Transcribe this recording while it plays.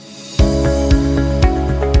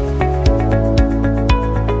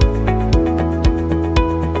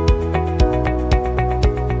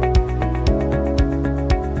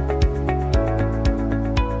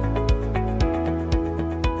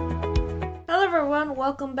everyone.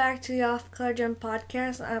 Welcome back to the Off Color Gem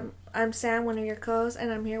podcast. I'm Sam, one of your co-hosts,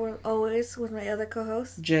 and I'm here with my other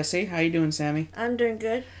co-host, Jesse. How you doing, Sammy? I'm doing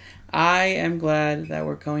good. I am glad that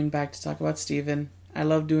we're going back to talk about Steven. I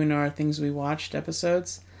love doing our things we watched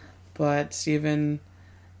episodes, but Steven,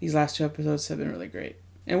 these last two episodes have been really great.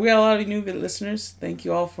 And we got a lot of new listeners. Thank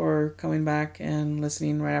you all for coming back and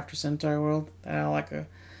listening right after Centaur World. That had like a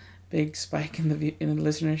big spike in the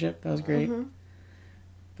listenership. That was great. Mm-hmm.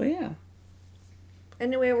 But yeah.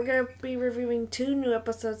 Anyway, we're going to be reviewing 2 new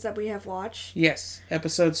episodes that we have watched. Yes,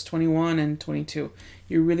 episodes 21 and 22.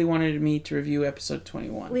 You really wanted me to review episode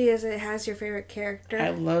 21. Because it has your favorite character. I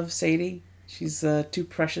love Sadie. She's too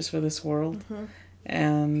precious for this world. Mm-hmm.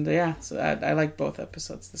 And yeah, so I like both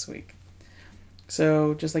episodes this week.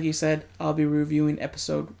 So, just like you said, I'll be reviewing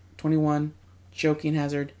episode 21, Choking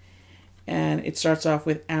Hazard. And it starts off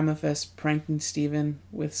with Amethyst pranking Steven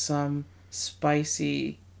with some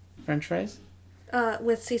spicy french fries.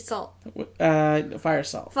 With sea salt. Fire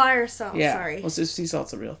salt. Fire salt, yeah. sorry. Well, sea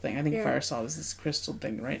salt's a real thing. I think fire salt is this crystal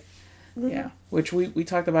thing, right? Mm-hmm. Yeah. Which we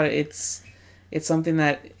talked about it. It's something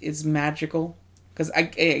that is magical. Because,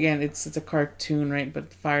 again, it's a cartoon, right?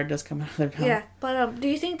 But fire does come out of their mouth. Yeah, but do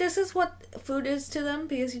you think this is what food is to them?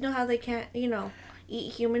 Because you know how they can't,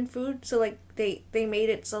 eat human food? So, like, they made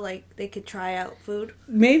it so, like, they could try out food?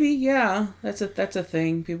 Maybe, yeah. That's a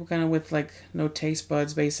thing. People kind of with, like, no taste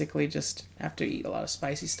buds, basically, just have to eat a lot of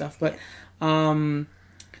spicy stuff. But,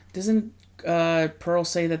 doesn't Pearl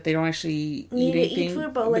say that they don't actually eat anything? Eat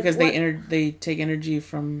food, but, like, because they take energy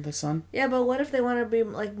from the sun? Yeah, but what if they want to be,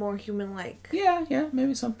 like, more human-like? Yeah,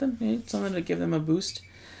 maybe something. Maybe something to give them a boost.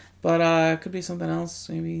 But it could be something else.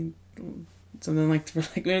 Maybe something like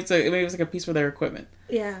maybe it's like a piece for their equipment.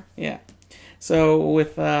 Yeah. Yeah. So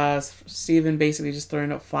with Steven basically just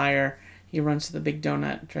throwing up fire, he runs to the big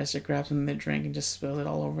donut, tries to grab some of the drink, and just spills it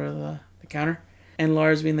all over the counter. And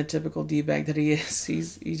Lars, being the typical D-bag that he is,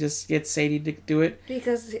 he just gets Sadie to do it.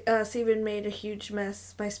 Because Steven made a huge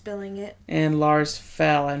mess by spilling it. And Lars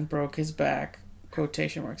fell and broke his back.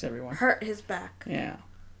 Quotation marks, everyone. Hurt his back. Yeah.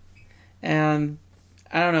 And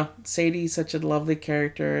I don't know. Sadie's such a lovely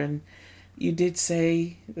character, and you did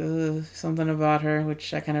say something about her,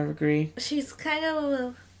 which I kind of agree. She's kind of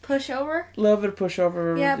a pushover. A little bit of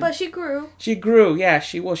pushover. Yeah, but she grew. She grew, yeah.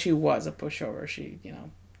 She was a pushover. She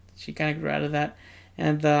kind of grew out of that.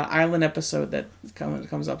 And the island episode that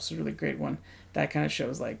comes up is a really great one. That kind of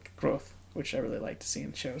shows, like, growth, which I really like to see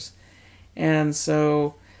in shows. And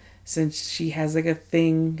so, since she has, like, a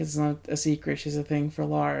thing, it's not a secret, she's a thing for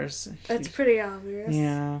Lars. That's pretty obvious.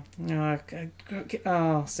 Yeah.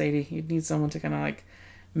 Oh, Sadie, you need someone to kind of, like,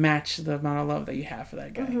 match the amount of love that you have for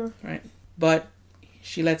that guy, right? But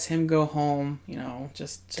she lets him go home,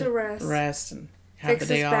 just to rest and have the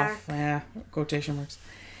day off. Yeah, quotation marks.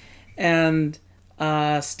 And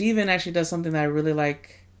Steven actually does something that I really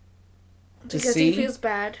like to see. Because he feels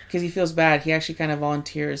bad. Because he feels bad. He actually kind of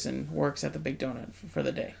volunteers and works at the Big Donut for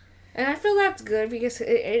the day. And I feel that's good because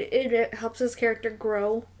it helps his character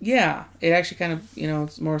grow. Yeah. It actually kind of,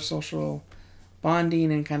 it's more social bonding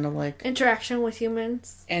and kind of like... interaction with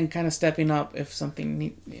humans. And kind of stepping up if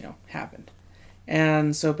something, happened.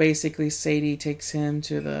 And so basically Sadie takes him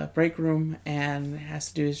to the break room and has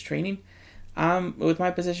to do his training. With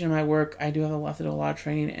my position in my work, I do have to do a lot of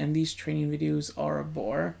training, and these training videos are a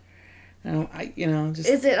bore. Just...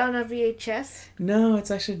 Is it on a VHS? No,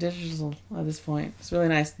 it's actually digital at this point. It's really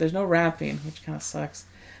nice. There's no rapping, which kind of sucks.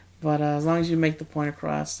 But as long as you make the point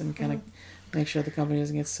across and kind of make sure the company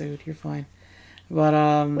doesn't get sued, you're fine.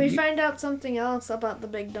 But we find out something else about the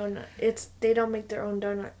Big Donut. They don't make their own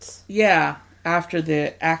donuts. Yeah, after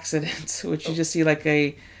the accident, which you just see like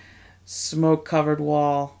a smoke-covered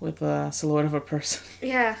wall with a silhouette of a person.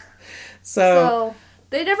 Yeah. So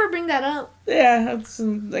they never bring that up. Yeah,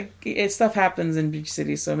 stuff happens in Beach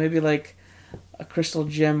City, so maybe like a crystal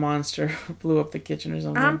gem monster blew up the kitchen or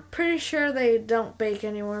something. I'm pretty sure they don't bake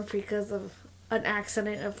anymore because of an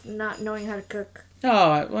accident of not knowing how to cook.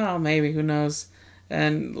 Oh, well, maybe, who knows.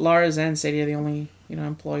 And Lars and Sadie are the only,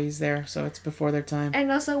 employees there, so it's before their time. And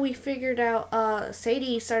also we figured out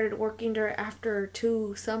Sadie started working there after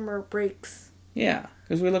 2 summer breaks. Yeah,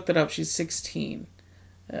 because we looked it up. She's 16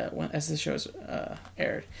 as the show's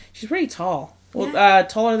aired. She's pretty tall. Well, yeah.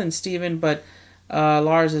 Taller than Steven, but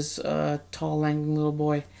Lars is a tall, lanky little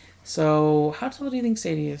boy. So how tall do you think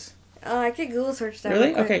Sadie is? I could Google search that.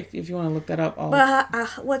 Really? Okay, if you want to look that up.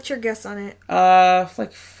 But what's your guess on it?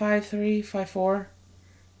 Like 5'3", 5'4".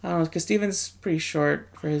 I don't know, because Steven's pretty short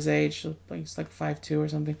for his age. He's like 5'2" or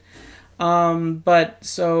something. But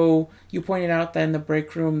so you pointed out that in the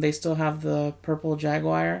break room they still have the purple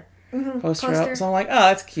Jaguar. poster up. So I'm like, oh,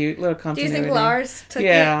 that's cute. Little continuity. Do you think Lars took it?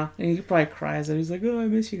 Yeah. And he probably cries and he's like, oh, I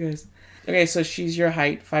miss you guys. Okay, so she's your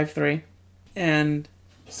height, 5'3". And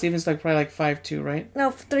Steven's like probably like 5'2", right?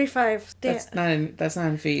 No, 3'5". That's not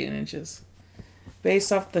in feet and inches.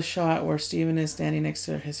 Based off the shot where Steven is standing next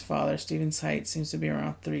to his father, Steven's height seems to be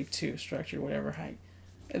around 3'2", structured, whatever height.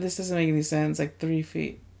 This doesn't make any sense. Like 3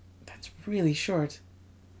 feet. That's really short.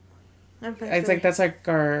 It's like that's like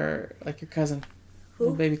your cousin,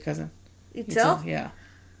 little baby cousin. Itzel? Yeah.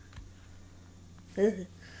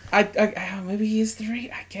 I maybe he is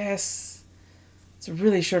 3. I guess it's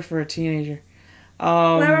really short for a teenager.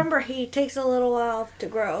 I remember he takes a little while to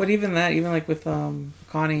grow. But even like with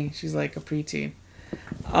Connie, she's like a preteen.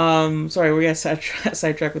 Sorry, we got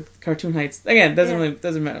sidetracked with cartoon heights again.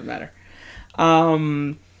 Doesn't matter.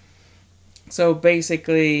 So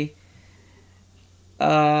basically,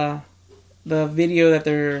 the video that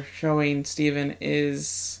they're showing Steven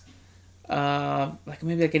is like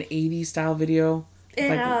maybe like an 80s style video,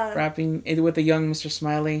 like rapping it with a young Mr.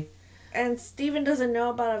 Smiley. And Steven doesn't know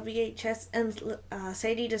about a VHS, and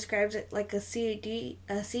Sadie describes it like a CD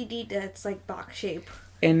that's like box shape.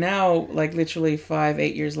 And now, like literally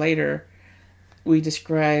 5-8 years later, we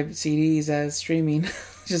describe CDs as streaming,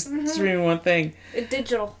 just streaming one thing.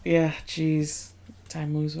 Digital. Yeah, jeez,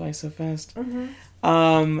 time moves by so fast. And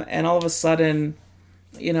all of a sudden,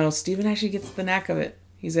 Steven actually gets the knack of it.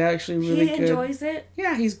 He's actually really good. He enjoys it.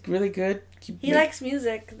 Yeah, he's really good. He likes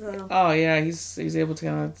music, though. Oh yeah, he's able to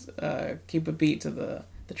kind of keep a beat to the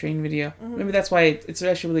train video. Maybe that's why it's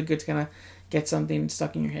actually really good to kind of get something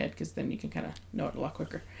stuck in your head, because then you can kind of know it a lot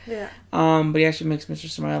quicker. Yeah. But he actually makes Mr.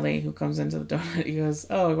 Smiley, who comes into the donut, he goes,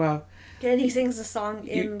 "Oh wow." Yeah, and he sings the song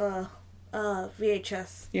in the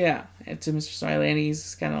VHS. Yeah, and to Mr. Smiley, and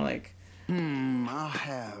he's kind of like, I'll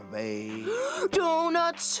have a...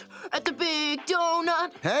 Donuts at the Big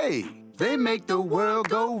Donut. Hey, they make the world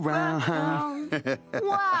go round.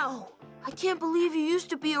 Wow, I can't believe you used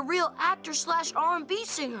to be a real actor / R&B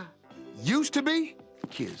singer. Used to be?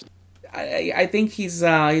 Kids. I think he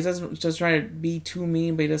doesn't just try to be too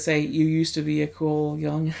mean, but he does say, you used to be a cool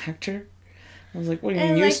young actor. I was like, what do you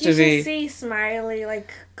mean used to be? And you see Smiley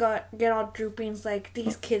get all droopings like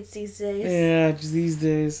these kids these days. Yeah, just these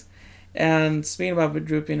days. And speaking about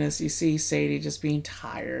droopiness, you see Sadie just being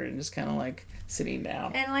tired and just kind of like sitting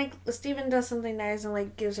down. And Steven does something nice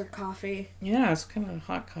and gives her coffee. Yeah, it's kind of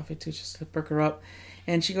hot coffee too, just to perk her up.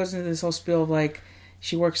 And she goes into this whole spiel of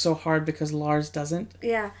she works so hard because Lars doesn't.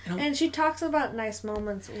 Yeah, and she talks about nice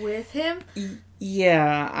moments with him.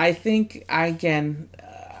 Yeah, I think I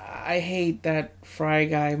hate that Fry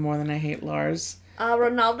guy more than I hate Lars.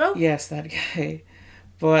 Ronaldo? Yes, that guy.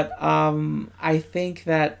 But I think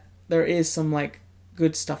that there is some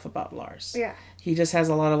good stuff about Lars. Yeah. He just has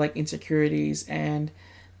a lot of insecurities, and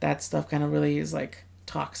that stuff kind of really is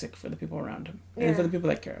toxic for the people around him and for the people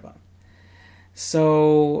that care about him.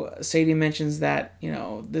 So Sadie mentions that,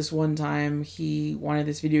 this one time he wanted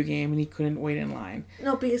this video game and he couldn't wait in line.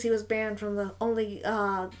 No, because he was banned from the only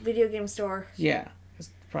video game store. Yeah,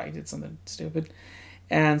 probably did something stupid.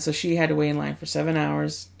 And so she had to wait in line for 7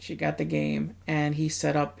 hours. She got the game, and he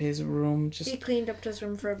set up his room. He cleaned up his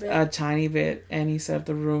room for a bit. A tiny bit, and he set up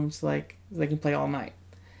the room so they can play all night.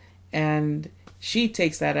 And she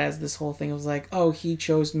takes that as this whole thing. It was oh, he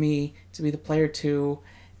chose me to be the player too,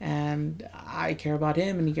 and I care about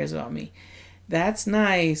him, and he cares about me. That's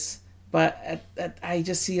nice, but I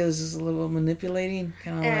just see it as a little manipulating.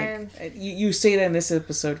 Kind of you say that in this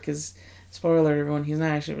episode because... Spoiler alert, everyone, he's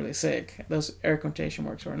not actually really sick. Those air quotation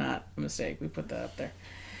marks were not a mistake. We put that up there.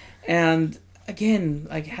 And, again,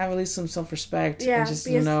 have at least some self-respect. Yeah, and just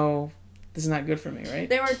know this is not good for me, right?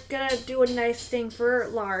 They were going to do a nice thing for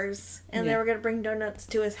Lars, and they were going to bring donuts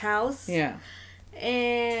to his house. Yeah.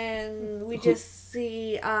 And we just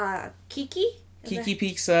see Kiki. Kiki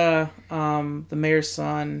Peek's the mayor's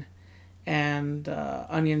son and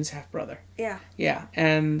Onion's half-brother. Yeah. Yeah,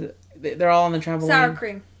 and they're all on the trampoline. Sour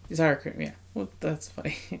cream. Sour cream, yeah. Well, that's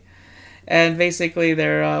funny. And basically,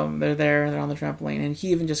 they're there. They're on the trampoline, and he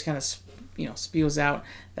even just kind of, spews out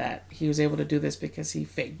that he was able to do this because he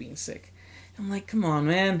faked being sick. I'm like, come on,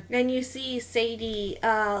 man. And you see Sadie,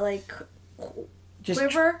 just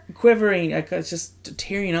quivering, just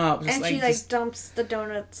tearing up. Just, and she dumps the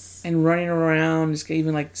donuts and running around. Just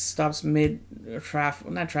even stops mid traffic,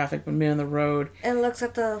 not traffic, but mid on the road, and looks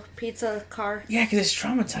at the pizza car. Yeah, because it's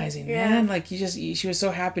traumatizing, man. She was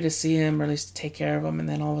so happy to see him, or at least to take care of him, and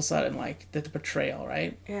then all of a sudden, the betrayal,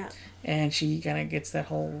 right? Yeah. And she kind of gets that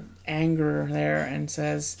whole anger there and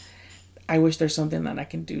says, I wish there's something that I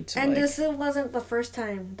can do to. And this wasn't the first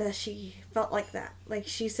time that she felt like that. Like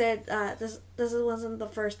she said, this wasn't the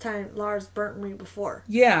first time Lars burnt me before.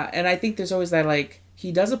 Yeah, and I think there's always that, like,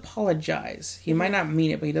 he does apologize. He might not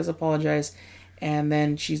mean it, but he does apologize. And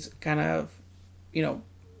then she's kind of, you know,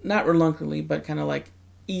 not reluctantly, but kind of like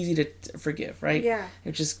easy to forgive, right? Yeah.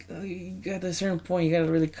 It's just, at a certain point, you got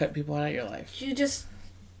to really cut people out of your life. He just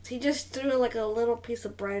threw like a little piece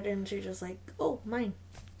of bread and she just like, oh, mine.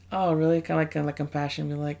 Oh, really? Kind of like compassion.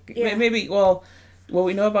 Be like, yeah. Maybe, well, what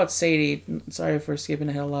we know about Sadie, sorry for skipping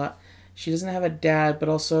ahead a lot, she doesn't have a dad, but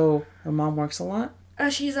also her mom works a lot.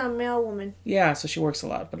 She's a male woman. Yeah, so she works a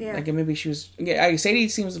lot. But like maybe she was... Sadie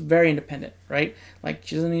seems very independent, right? Like,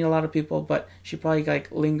 she doesn't need a lot of people, but she probably,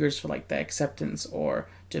 like, lingers for, like, the acceptance or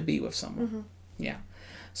to be with someone. Mm-hmm. Yeah.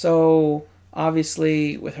 So,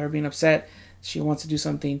 obviously, with her being upset, she wants to do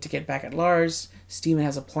something to get back at Lars. Steven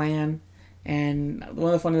has a plan. And one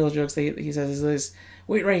of the funny little jokes that he says is,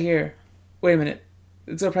 wait right here. Wait a minute.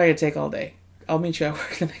 It's probably going to take all day. I'll meet you at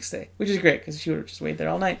work the next day. Which is great, because she would have just waited there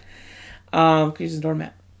all night. Because he's a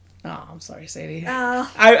doormat. Oh, I'm sorry, Sadie.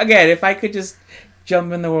 Again, if I could just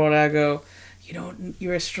jump in the world, I'd go,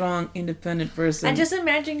 you're a strong, independent person. I just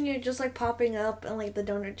imagine you just like popping up in like the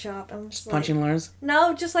donut shop and just punching Lars?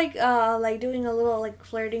 No, just like doing a little like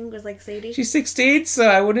flirting with like Sadie. She's 16, so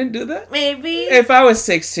I wouldn't do that. Maybe. If I was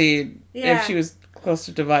 16, if she was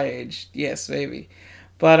closer to my age, yes, maybe.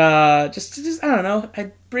 But just I don't know.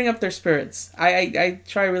 I bring up their spirits. I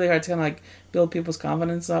try really hard to kind of like build people's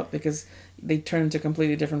confidence up because they turn into a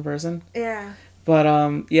completely different person. Yeah. But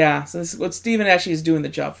so this is what Steven actually is doing the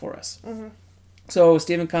job for us. Mm-hmm. So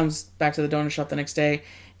Steven comes back to the donut shop the next day,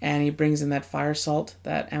 and he brings in that fire salt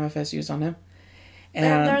that Amethyst used on him.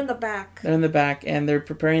 And they're in the back. They're in the back, and they're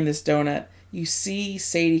preparing this donut. You see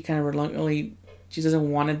Sadie kind of reluctantly, she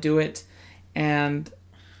doesn't want to do it, and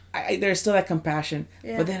there's still that compassion.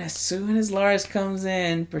 Yeah. But then as soon as Lars comes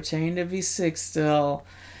in, pretending to be sick still,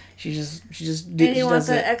 she just and he wants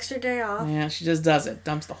an extra day off. Yeah, she just does it.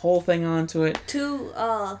 Dumps the whole thing onto it. Two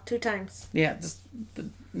times. Yeah, just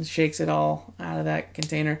shakes it all out of that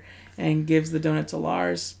container and gives the donut to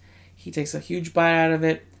Lars. He takes a huge bite out of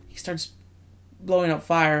it. He starts blowing up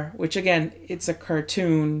fire, which again, it's a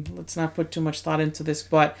cartoon. Let's not put too much thought into this,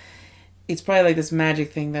 but it's probably like this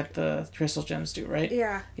magic thing that the crystal gems do, right?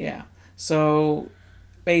 Yeah. Yeah. So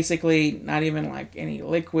basically, not even like any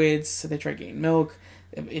liquids. So they try getting milk.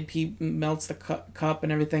 He melts the cup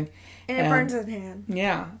and everything. And it burns his hand.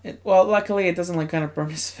 Yeah. Well, luckily it doesn't like kind of burn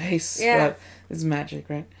his face. Yeah. But it's magic,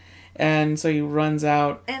 right? And so he runs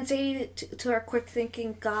out. And Sadie, to her quick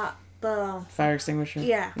thinking, got the fire extinguisher.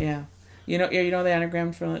 Yeah. Yeah. You know the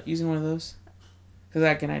anagram for using one of those? Because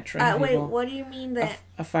I train people. Wait, what do you mean that?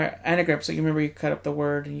 A fire anagram. So you remember you cut up the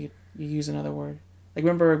word and you use another word. Like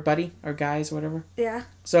remember buddy or guys or whatever? Yeah.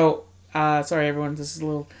 So, sorry everyone, this is a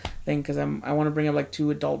little thing because I want to bring up like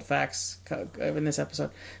 2 adult facts in this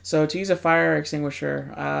episode. So to use a fire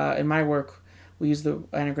extinguisher, in my work, we use the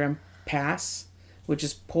anagram PASS, which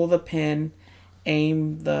is pull the pin,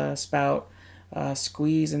 aim the spout,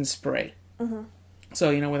 squeeze and spray. Mm-hmm.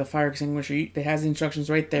 So, with a fire extinguisher, it has the instructions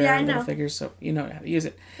right there. Yeah, I know. Little figures, so you know how to use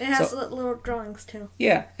it. It has little drawings, too.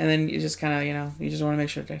 Yeah, and then you just kind of, you just want to make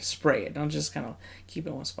sure to spray it. Don't just kind of keep it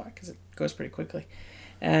in one spot, because it goes pretty quickly.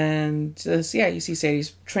 And, you see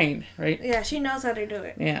Sadie's trained, right? Yeah, she knows how to do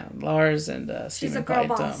it. Yeah, Lars and Steven. She's a girl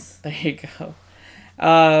boss. There you go.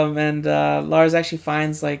 And Lars actually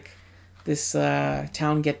finds, this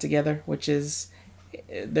town get-together, which is...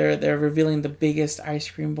 They're revealing the biggest ice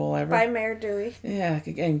cream bowl ever. By Mayor Dewey. Yeah,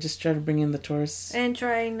 again, just try to bring in the tourists. And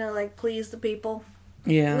trying to, please the people.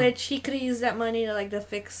 Yeah. Which he could use that money to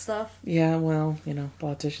fix stuff. Yeah, well,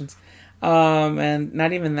 politicians. And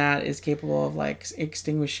not even that is capable of,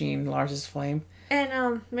 extinguishing Lars's flame.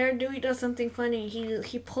 And, Mayor Dewey does something funny.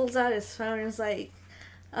 He pulls out his phone and is like...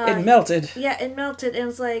 it melted. Yeah, it melted. And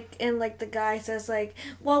it's the guy says,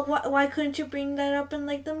 well, why couldn't you bring that up in,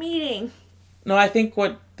 the meeting? No, I think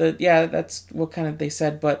that's what kind of they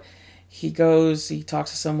said, but he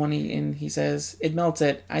talks to someone, and he says, it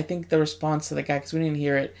melted. I think the response to the guy, because we didn't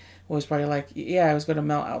hear it, was probably yeah, it was going to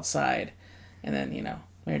melt outside. And then,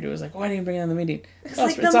 Mayor Dewey was like, why didn't you bring it in the meeting? It's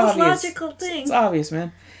the most obvious. Logical thing. It's obvious,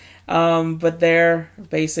 man. But there,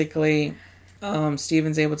 basically,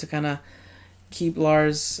 Steven's able to kind of keep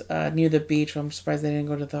Lars near the beach. I'm surprised they didn't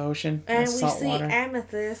go to the ocean. And we see water.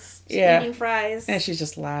 Amethyst eating fries. And she's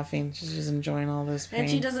just laughing. She's just enjoying all this pain. And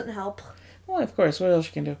she doesn't help. Well, of course. What else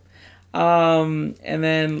she can do? And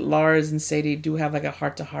then Lars and Sadie do have a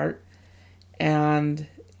heart-to-heart. And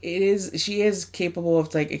she is capable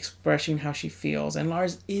of like expressing how she feels, and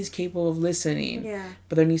Lars is capable of listening. Yeah.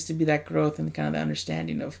 But there needs to be that growth and kind of the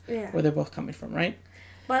understanding of where they're both coming from, right?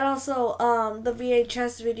 But also, the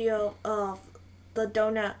VHS video of the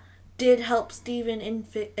donut did help Steven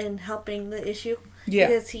in helping the issue. Yeah.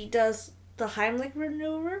 Because he does the Heimlich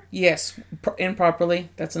maneuver. Yes, improperly.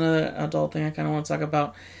 That's another adult thing I kind of want to talk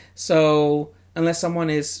about. So unless someone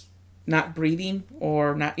is not breathing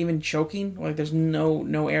or not even choking, like there's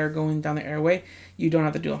no air going down the airway, you don't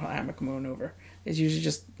have to do a Heimlich maneuver. It's usually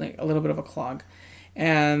just like a little bit of a clog.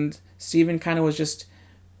 And Steven kind of was just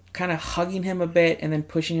kind of hugging him a bit and then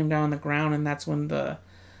pushing him down on the ground, and that's when the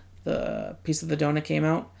piece of the donut came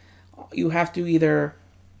out. You have to either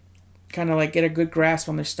kind of like get a good grasp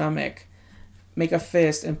on their stomach, make a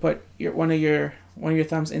fist, and put one of your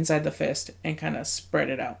thumbs inside the fist and kind of spread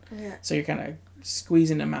it out. Yeah. So you're kind of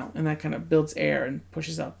squeezing them out, and that kind of builds air and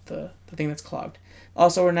pushes out the thing that's clogged.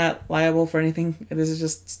 Also, we're not liable for anything. This is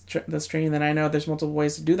just the training that I know. There's multiple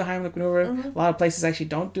ways to do the Heimlich maneuver. A lot of places actually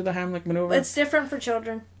don't do the Heimlich maneuver. It's different for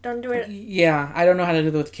children. Don't do it. Yeah, I don't know how to do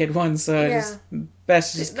it with kid ones, so just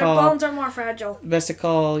best to just call. Their bones are more fragile. Best to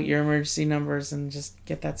call your emergency numbers and just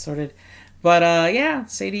get that sorted. But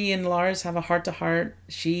Sadie and Lars have a heart-to-heart.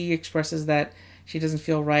 She expresses that she doesn't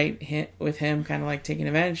feel right with him kind of like taking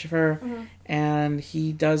advantage of her, and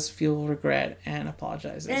he does feel regret and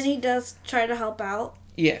apologizes. And he does try to help out.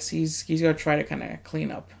 Yes, he's going to try to kind of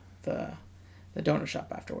clean up the donut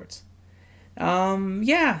shop afterwards.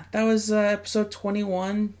 That was episode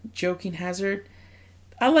 21, Joking Hazard.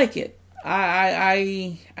 I like it.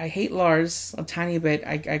 I hate Lars a tiny bit.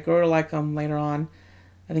 I grow to like him later on.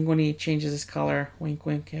 I think when he changes his color, wink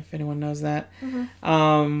wink, if anyone knows that.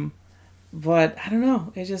 But I don't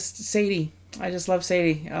know. It's just Sadie. I just love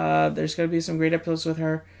Sadie. There's going to be some great episodes with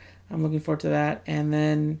her. I'm looking forward to that. And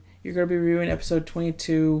then you're going to be reviewing episode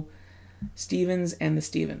 22, Stevens and the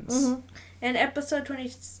Stevens. And episode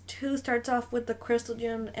 22 starts off with the Crystal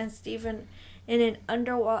Gem and Steven in an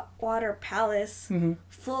underwater palace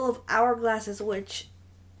full of hourglasses, which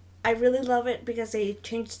I really love it because they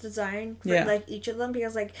changed design for like each of them,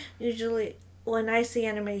 because like usually when I see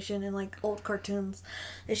animation in like old cartoons,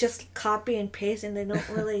 it's just copy and paste and they don't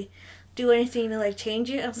really do anything to like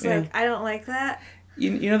change it. I was like, I don't like that.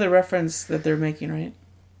 You know the reference that they're making, right?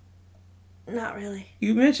 Not really.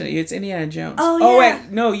 You mentioned it. It's Indiana Jones. Oh yeah.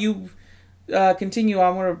 Wait, no, you continue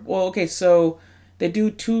on. Okay, so they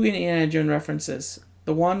do two Indiana Jones references.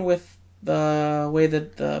 The one with the way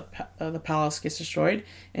that the palace gets destroyed,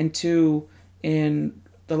 and two in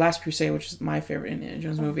The Last Crusade, which is my favorite Indiana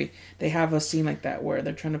Jones movie. They have a scene like that where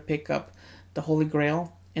they're trying to pick up the Holy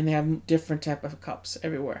Grail, and they have different type of cups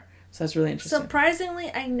everywhere. So that's really interesting.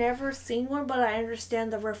 Surprisingly, I never seen one, but I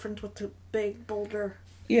understand the reference with the big boulder.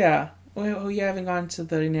 Yeah. Well, you haven't gone to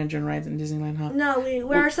the Indiana Jones rides in Disneyland, huh? No,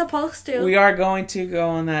 we're supposed to. We are going to go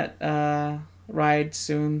on that ride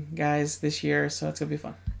soon, guys, this year, so it's going to be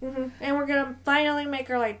fun. And we're going to finally make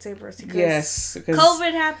our lightsabers. Because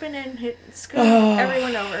COVID happened and screwed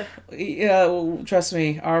everyone over. Yeah, well, trust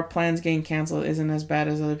me, our plans getting canceled isn't as bad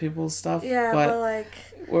as other people's stuff. Yeah, but like...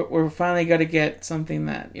 We're finally going to get something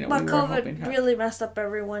that, you know, but we COVID were hoping. really messed up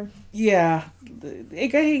everyone. Yeah.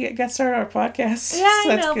 It got started our podcast. Yeah, I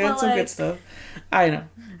That's know, good. but Some like, good stuff. I know.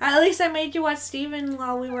 At least I made you watch Steven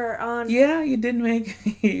while we were on. Yeah, you did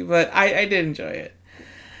make me, but I did enjoy it.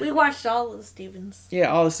 We watched all of the Stevens. Yeah,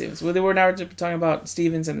 all the Stevens. We're now talking about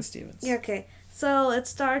Stevens and the Stevens. Yeah, okay. So it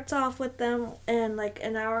starts off with them in like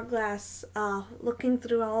an hourglass, looking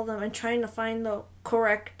through all of them and trying to find the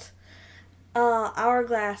correct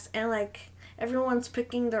hourglass, and like everyone's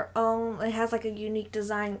picking their own. It has like a unique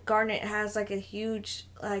design. Garnet has like a huge,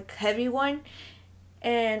 like heavy one,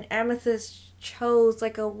 and Amethyst chose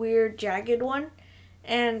like a weird jagged one,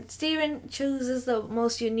 and Steven chooses the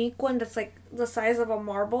most unique one that's like the size of a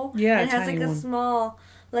marble. Yeah, and it has tiny like a one. small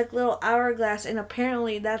like little hourglass, and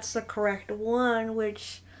apparently that's the correct one,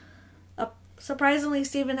 which surprisingly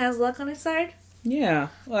Steven has luck on his side. Yeah,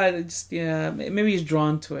 well, maybe he's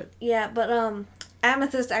drawn to it. Yeah, but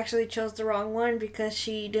Amethyst actually chose the wrong one because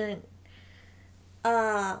she didn't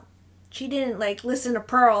like listen to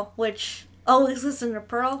Pearl, which always listen to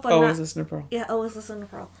Pearl, but listen to Pearl. Yeah, always listen to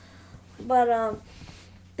Pearl. But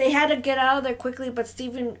they had to get out of there quickly, but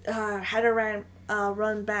Steven had to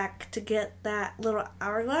run back to get that little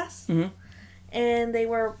hourglass. And they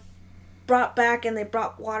were brought back, and they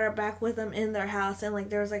brought water back with them in their house, and like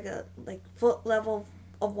there was like a foot level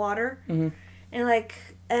of water, and like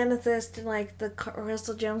Amethyst and like the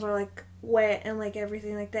crystal gems were like wet and like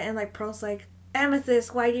everything like that, and like Pearl's like,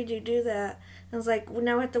 Amethyst, why did you do that? And it's like,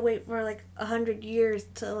 now we have to wait for like 100 years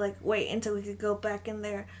to like wait until we could go back in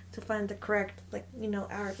there to find the correct, like,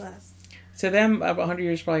 hourglass. To them, about 100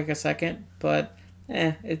 years is probably like a second, but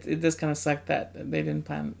it does kind of suck that they didn't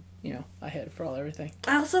plan, ahead for everything.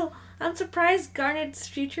 Also, I'm surprised Garnet's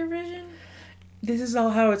future vision. This is all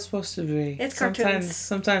how it's supposed to be. It's cartoons.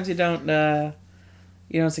 Sometimes you don't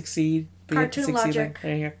succeed. But cartoon you have to succeed. logic.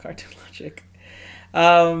 There you go, cartoon logic.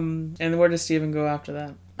 And where does Steven go after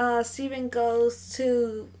that? Steven goes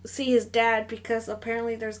to see his dad because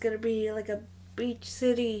apparently there's going to be like a Beach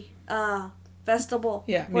City festival.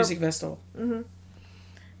 Yeah, music festival. Mm-hmm.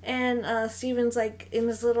 And Steven's like in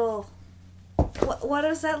his little... What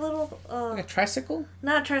is that little... like a tricycle?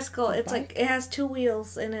 Not a tricycle. A it's bike? like, it has two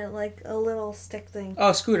wheels in it, like a little stick thing.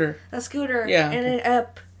 Oh, scooter. A scooter. Yeah. And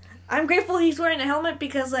I'm grateful he's wearing a helmet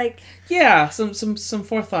because, like... Yeah, some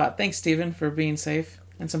forethought. Thanks, Steven, for being safe.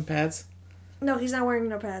 And some pads. No, he's not wearing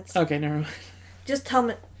no pads. Okay, never mind. Just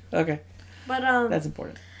helmet. Okay. But, that's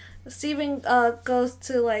important. Steven goes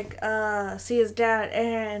to, like, see his dad,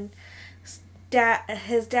 and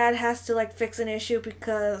his dad has to, like, fix an issue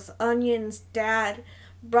because Onion's dad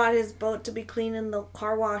brought his boat to be cleaned in the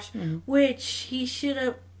car wash, which he should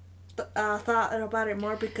have thought about it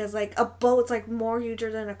more because, like, a boat's, like, more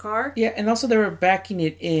huger than a car. Yeah, and also they were backing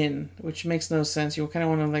it in, which makes no sense. You kind of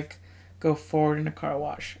want to, like, go forward in a car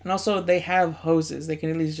wash. And also, they have hoses. They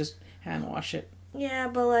can at least just hand wash it. Yeah,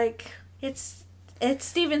 but, like, it's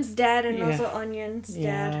Steven's dad and also Onion's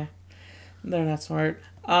dad. They're not smart.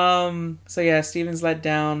 So yeah, Steven's let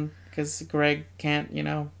down because Greg can't,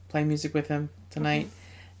 play music with him tonight.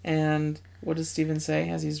 And what does Steven say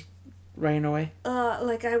as he's riding away?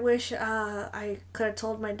 Like, I wish I could have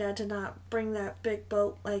told my dad to not bring that big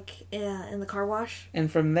boat, like, in the car wash.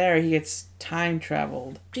 And from there, he gets time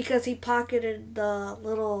traveled. Because he pocketed the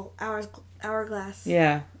little hourglass.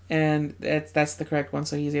 Yeah, and that's the correct one,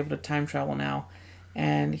 so he's able to time travel now.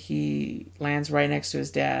 And he lands right next to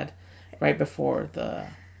his dad, right before the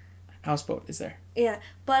houseboat is there. Yeah,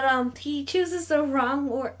 but he chooses the wrong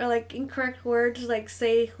or like incorrect word to like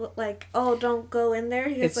say like, oh, don't go in there.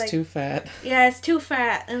 It's like, too fat. Yeah, it's too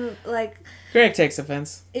fat, and like Greg takes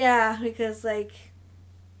offense. Yeah, because like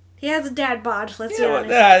he has a dad bod. Let's be honest.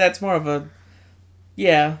 That's more of a.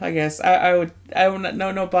 Yeah, I guess I would not,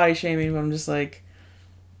 no body shaming, but I'm just like,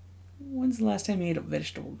 when's the last time you ate a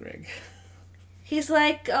vegetable, Greg? He's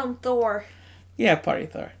like Thor. Yeah, Party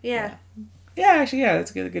Thor. Yeah. Yeah, actually, yeah,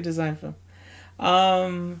 that's a good design for him.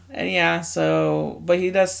 And yeah, so, but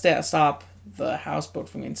he does stop the houseboat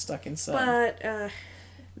from getting stuck inside. But,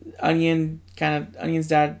 Onion's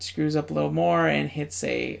dad screws up a little more and hits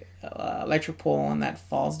a electric pole, and that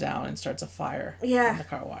falls down and starts a fire in the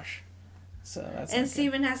car wash. So that's. And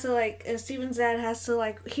Steven has to like, Steven's dad has to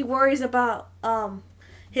like, he worries about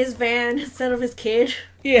his van instead of his kid.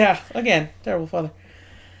 Yeah, again, terrible father.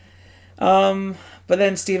 But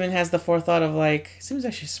then Steven has the forethought of like, seems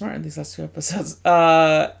actually smart in these last two episodes,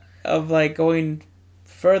 of like going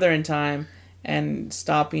further in time and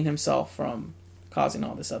stopping himself from causing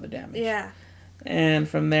all this other damage. Yeah. And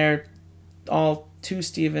from there, all two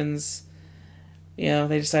Stevens, they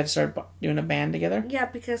decide to start doing a band together. Yeah,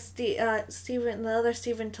 because the other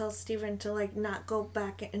Steven tells Steven to like not go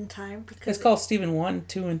back in time because it's called Steven 1,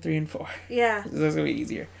 2, and 3, and 4. Yeah. So that's gonna be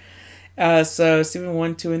easier. So Steven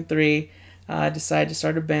 1, 2, and 3 decide to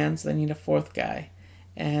start a band, so they need a fourth guy.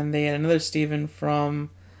 And they had another Steven from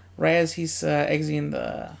right as he's exiting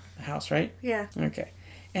the house, right? Yeah. Okay.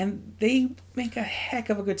 And they make a heck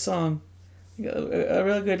of a good song. A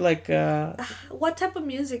really good, like... what type of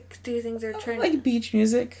music do you think they're trying to... Like beach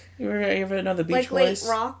music. You ever know the Beach Boys? Like late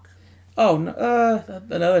rock? Oh, no,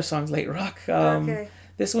 another song's late rock. Okay.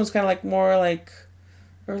 This one's kind of like more like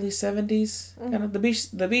early 70s. Mm-hmm. Kind of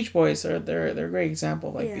the Beach Boys are they're a great example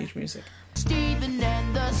of like beach music. Steven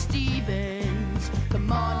and the Stevens, come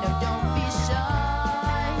on now, don't be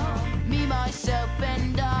shy. Me, myself,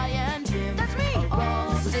 and I and him. That's me. Are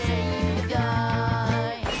all the same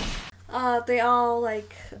guy. They all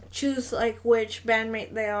like choose like which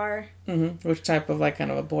bandmate they are. Mm-hmm. Which type of like kind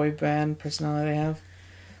of a boy band personality they have.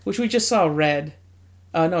 Which we just saw Red.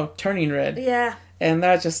 Turning Red. Yeah. And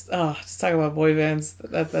that just talk about boy bands.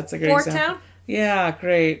 That's a great Fort example. Town? Yeah,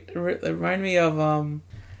 great. It remind me of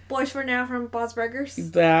Boys for Now from Bob's Burgers.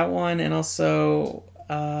 That one, and also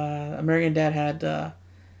American Dad had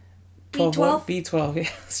B12. B12. Yeah,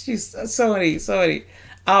 jeez, so many.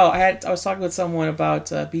 Oh, I was talking with someone about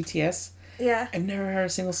BTS. Yeah. I've never heard a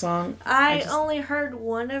single song. I only heard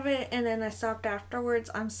one of it, and then I stopped afterwards.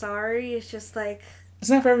 I'm sorry. It's just like... It's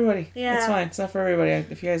not for everybody. Yeah. It's fine. It's not for everybody.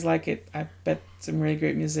 If you guys like it, I bet some really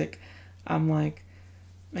great music. I'm like,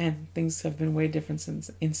 man, things have been way different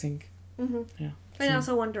since NSYNC. Mm-hmm. Yeah. And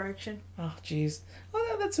also One Direction. Oh, jeez.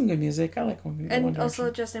 Well, that's some good music. I like One Direction. And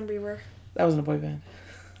also Justin Bieber. That wasn't a boy band.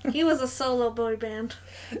 He was a solo boy band.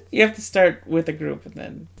 You have to start with a group, and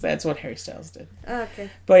then that's what Harry Styles did. Okay.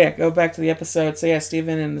 But yeah, go back to the episode. So yeah,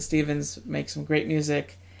 Steven and the Stevens make some great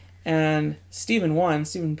music, and Steven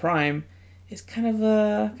Prime, is kind of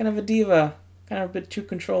a diva, kind of a bit too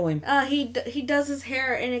controlling. He does his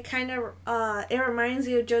hair, and it kind of it reminds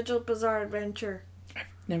you of JoJo's Bizarre Adventure. I've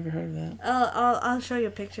never heard of that. I'll show you a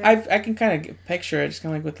picture. I can kind of picture it, just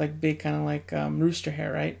kind of like with like big kind of like rooster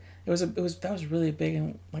hair, right? That was really big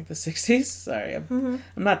in like the 60s. Sorry, I'm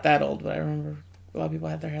not that old, but I remember a lot of people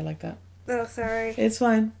had their hair like that. Oh, sorry. It's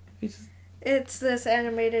fine. It's this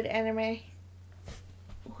animated anime.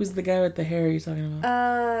 Who's the guy with the hair you're talking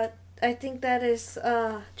about? I think that is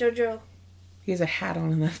JoJo. He has a hat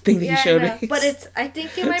on in that thing that you showed me. But I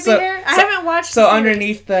think it might be hair. I haven't watched. So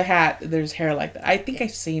underneath the hat, there's hair like that. I think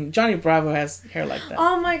I've seen Johnny Bravo has hair like that.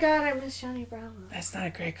 Oh my god, I miss Johnny Bravo. That's not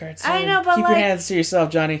a great cartoon. I know, but keep your hands to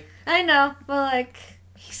yourself, Johnny. I know, but like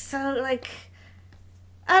he sounded like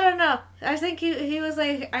I don't know. I think he was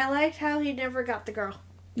like I liked how he never got the girl.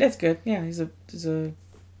 That's good. Yeah, he's a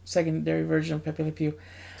secondary version of Pepe Le Pew.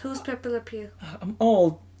 Who's Pepe Le Pew? I'm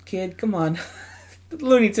old, kid. Come on,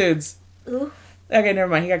 Looney Tunes. Ooh. Okay, never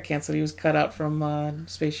mind. He got canceled. He was cut out from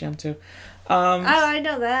Space Jam 2. I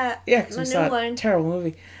know that. Yeah, because we saw it. Terrible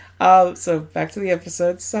movie. So back to the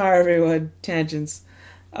episode. Sorry, everyone. Tangents.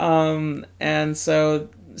 And so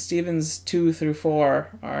Stevens 2 through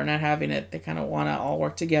 4 are not having it. They kind of want to all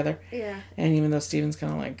work together. Yeah. And even though Stevens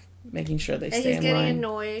kind of like making sure they stay in line. He's getting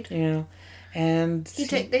annoyed. Yeah. And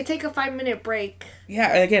they take a 5-minute break. Yeah,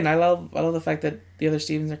 and again, I love the fact that the other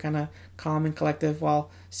Stevens are kind of calm and collective,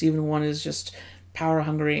 while Steven 1 is just power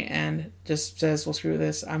hungry and just says, "Well, screw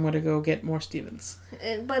this. I'm gonna go get more Stevens."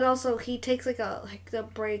 But also, he takes the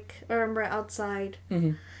break. I remember outside,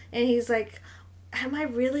 mm-hmm. and he's like, "Am I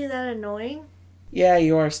really that annoying?" Yeah,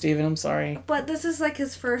 you are, Steven. I'm sorry. But this is like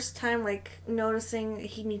his first time noticing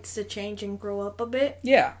he needs to change and grow up a bit.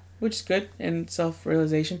 Yeah, which is good and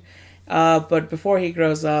self-realization. But before he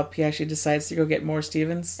grows up, he actually decides to go get more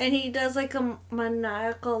Stevens. And he does a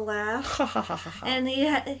maniacal laugh. And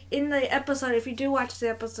in the episode, if you do watch the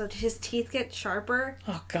episode, his teeth get sharper.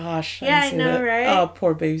 Oh gosh. Yeah, I know, right? Oh,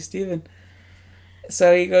 poor baby Steven.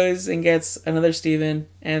 So he goes and gets another Steven,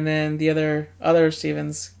 and then the other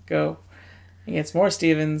Stevens go and gets more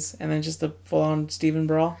Stevens, and then just a full-on Steven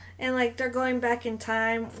brawl. And they're going back in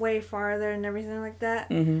time way farther and everything like that.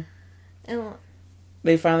 Mm-hmm. And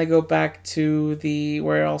they finally go back to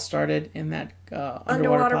where it all started in that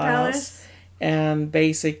underwater palace. And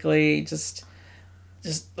basically just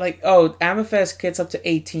Amifest gets up to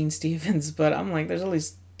 18 Stevens, but I'm like, there's at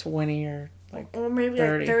least 20 or maybe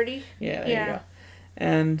 30. 30. Yeah, there you go.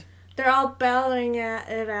 And they're all battling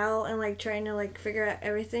it out and trying to figure out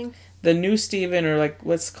everything. The new Steven, or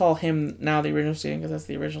let's call him now the original Steven because that's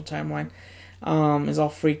the original timeline, is all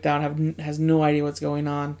freaked out, has no idea what's going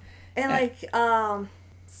on. And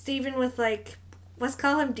Steven with let's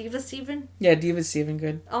call him Diva Steven. Yeah, Diva Steven,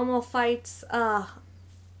 good. Almost fights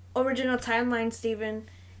original timeline Steven,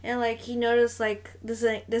 and he noticed this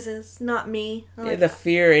is not me. The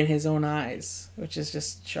fear in his own eyes, which is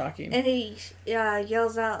just shocking. And he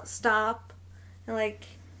yells out stop, and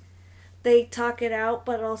they talk it out,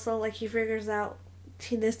 but also he figures out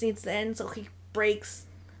this needs to end, so he breaks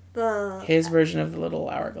his version of the little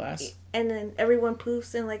hourglass. And then everyone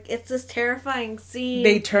poofs, and it's this terrifying scene.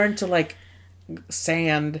 They turn to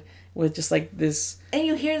sand with just this, and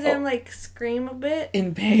you hear them scream a bit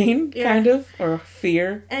in pain, kind of, or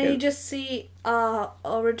fear. And you just see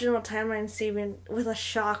original timeline Steven with a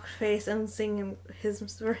shocked face and seeing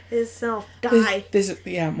himself die. This is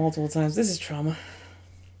multiple times. This is trauma.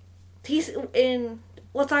 He's in.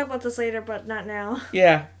 We'll talk about this later, but not now.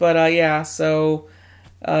 Yeah, but so.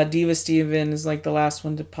 Diva Steven is the last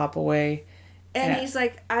one to pop away. And he's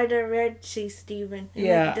I'd read see Steven. And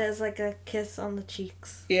he does a kiss on the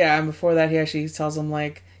cheeks. Yeah, and before that he actually tells him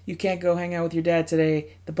you can't go hang out with your dad today.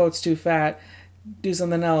 The boat's too fat. Do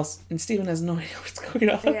something else. And Steven has no idea what's going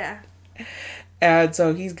on. Yeah. And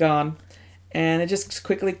so he's gone. And it just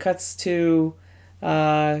quickly cuts to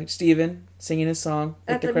Steven singing his song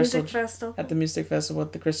at the music festival. At the music festival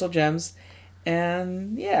with the Crystal Gems.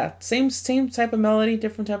 And same type of melody,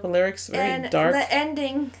 different type of lyrics, very dark. The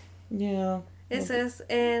ending. Yeah. It says,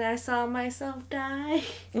 and I saw myself die.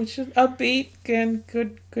 Which is upbeat and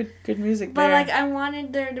good music. But there. like, I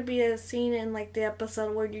wanted there to be a scene in like the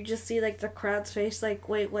episode where you just see like the crowd's face, like,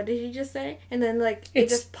 wait, what did he just say? And then like it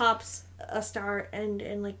just pops a star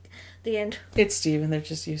and like the end. It's Steven. They're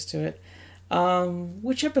just used to it.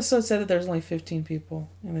 Which episode said that there's only 15 people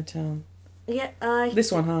in the town? Yeah.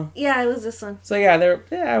 This one, huh? Yeah, it was this one. So yeah,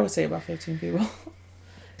 I would say about 15 people.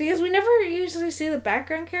 Because we never usually see the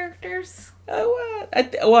background characters.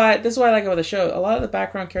 This is what I like about the show. A lot of the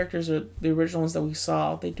background characters are the original ones that we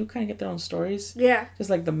saw. They do kind of get their own stories. Yeah. Just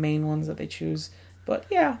like the main ones that they choose. But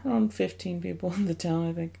yeah, around 15 people in the town,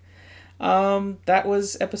 I think. That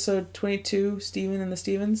was episode 22, Steven and the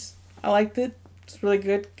Stevens. I liked it. It's really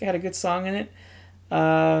good. Had a good song in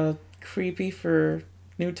it. Creepy for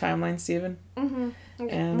new timeline Steven. Mm-hmm.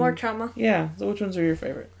 And more trauma. Yeah. So which ones are your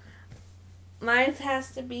favorite? Mine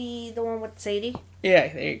has to be the one with Sadie.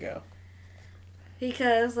 Yeah, there you go.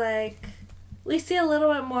 Because, like, we see a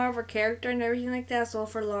little bit more of her character and everything like that as well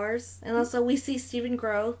for Lars. And also, we see Steven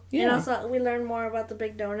grow. Yeah. And also, we learn more about the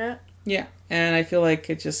Big Donut. Yeah. And I feel like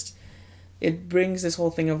it brings this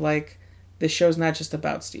whole thing of, like, the show's not just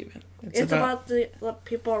about Steven. It's about the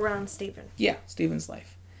people around Steven. Yeah, Steven's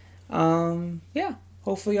life. Yeah.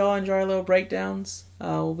 Hopefully y'all enjoy our little breakdowns.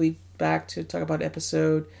 We'll be back to talk about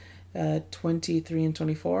episode 23 and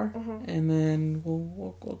 24, and then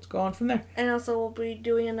we'll go on from there. And also, we'll be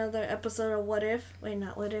doing another episode of What If. Wait,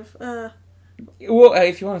 not What If. Well,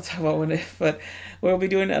 if you want to talk about What If, but we'll be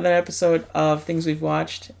doing another episode of things we've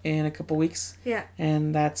watched in a couple weeks. Yeah.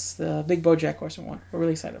 And that's the Big BoJack Horseman one. We're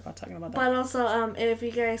really excited about talking about that. But also, if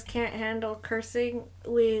you guys can't handle cursing,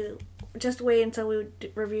 we just wait until we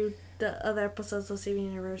review the other episodes of Steven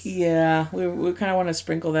Universe. Yeah, we kind of want to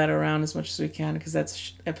sprinkle that around as much as we can, because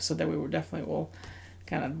that's an episode that we will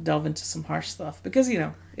kind of delve into some harsh stuff, because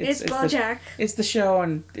it's BoJack. It's the show,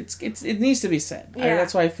 and it needs to be said. Yeah.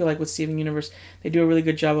 That's why I feel like with Steven Universe they do a really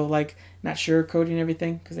good job of like not sugarcoating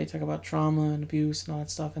everything, because they talk about trauma and abuse and all that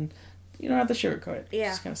stuff, and you don't have to sugarcoat it. Yeah.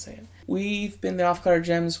 Just gonna say it. We've been the Off Color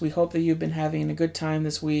Gems. We hope that you've been having a good time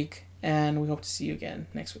this week, and we hope to see you again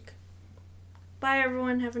next week. Bye,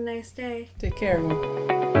 everyone. Have a nice day. Take care,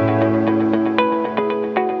 everyone.